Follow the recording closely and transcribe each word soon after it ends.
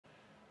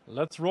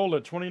Let's roll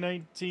it.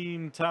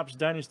 2019 Topps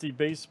Dynasty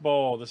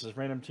Baseball. This is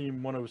Random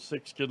Team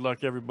 106. Good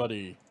luck,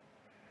 everybody.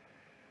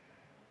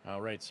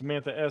 All right,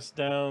 Samantha S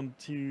down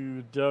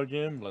to Doug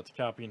M. Let's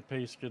copy and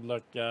paste. Good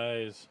luck,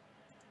 guys.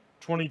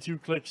 22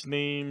 clicks,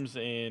 names,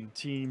 and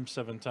team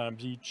 7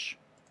 times each.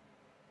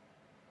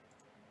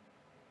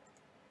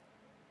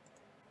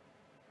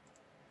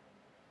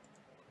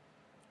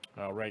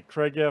 All right,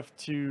 Craig F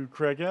to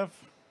Craig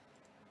F.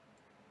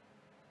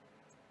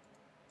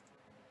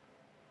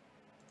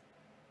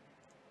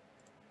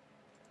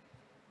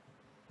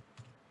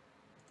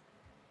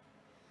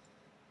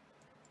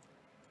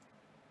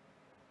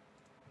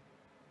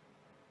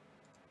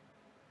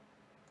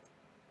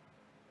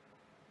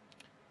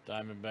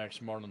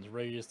 Diamondbacks, Marlins,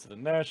 Rays to the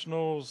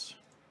Nationals.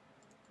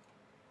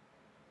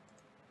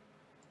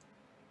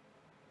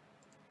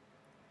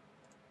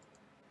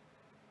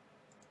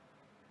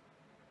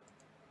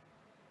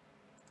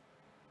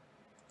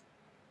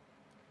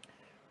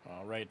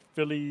 All right,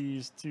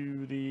 Phillies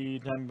to the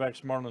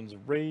Diamondbacks, Marlins,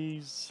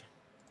 Rays.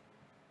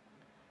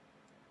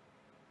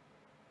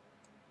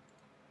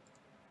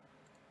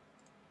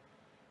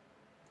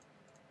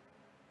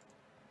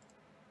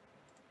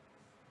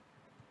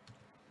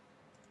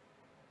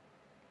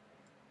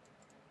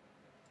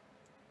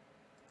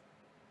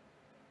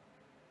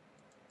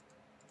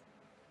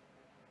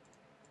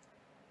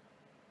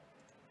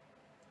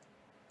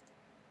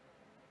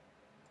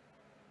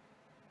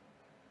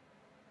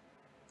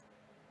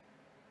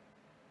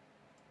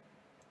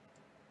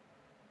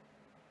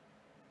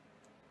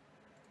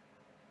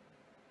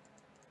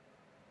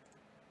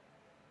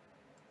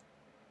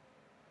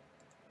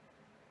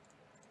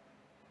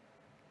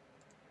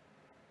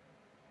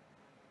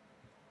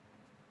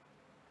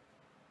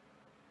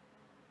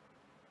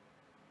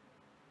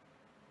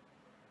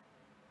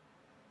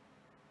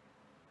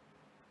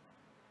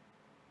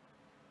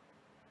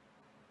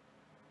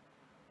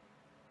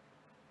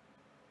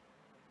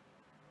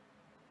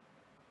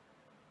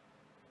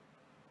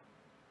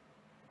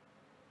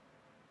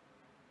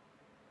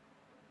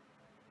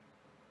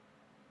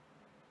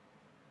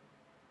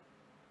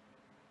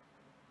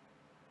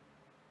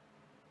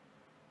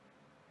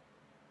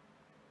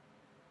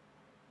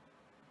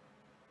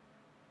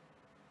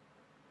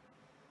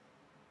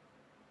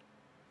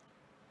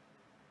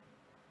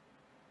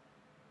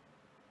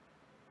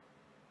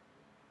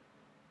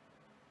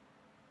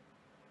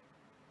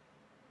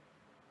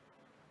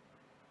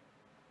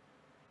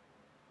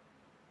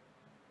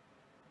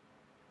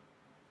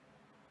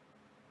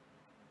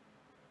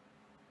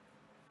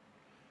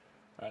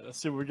 All right, let's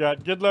see what we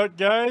got. Good luck,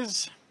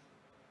 guys.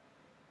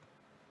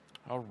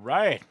 All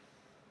right.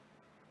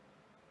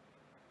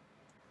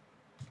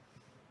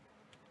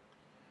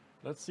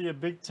 Let's see a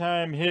big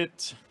time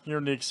hit here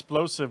in the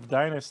Explosive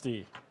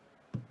Dynasty.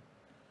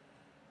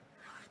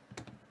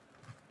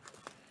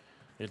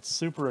 It's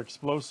super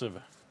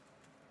explosive.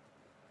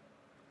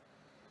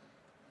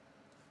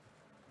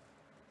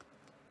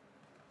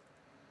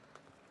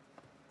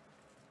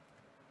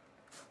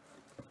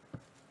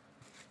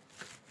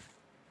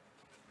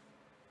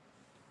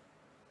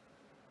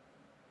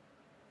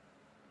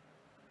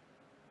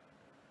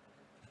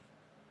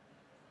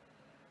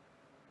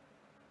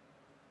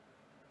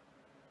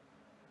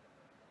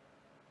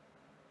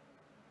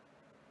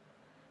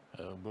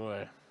 Oh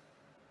boy.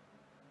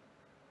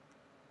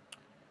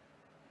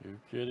 Who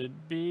could it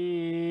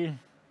be?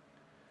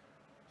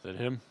 Is it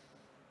him?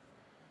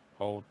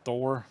 Oh,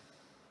 Thor.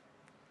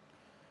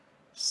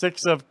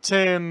 6 of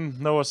 10,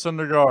 Noah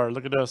Syndergaard.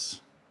 Look at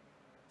this.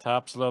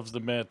 Topps loves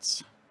the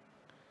Mets.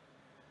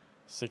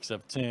 6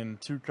 of 10,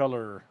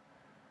 2-color.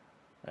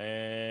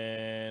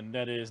 And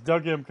that is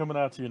Doug M coming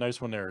out to you. Nice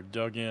one there.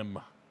 Doug M.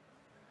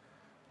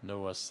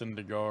 Noah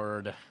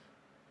Syndergaard.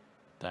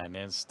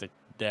 Dynastic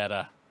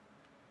data.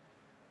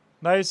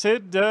 Nice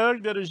hit,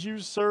 Doug. That is you,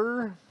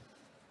 sir.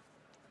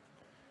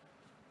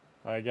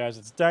 All right, guys.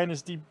 It's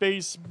Dynasty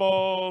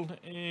Baseball.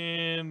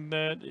 And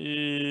that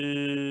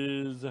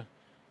is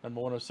number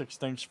 106.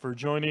 Thanks for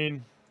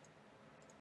joining.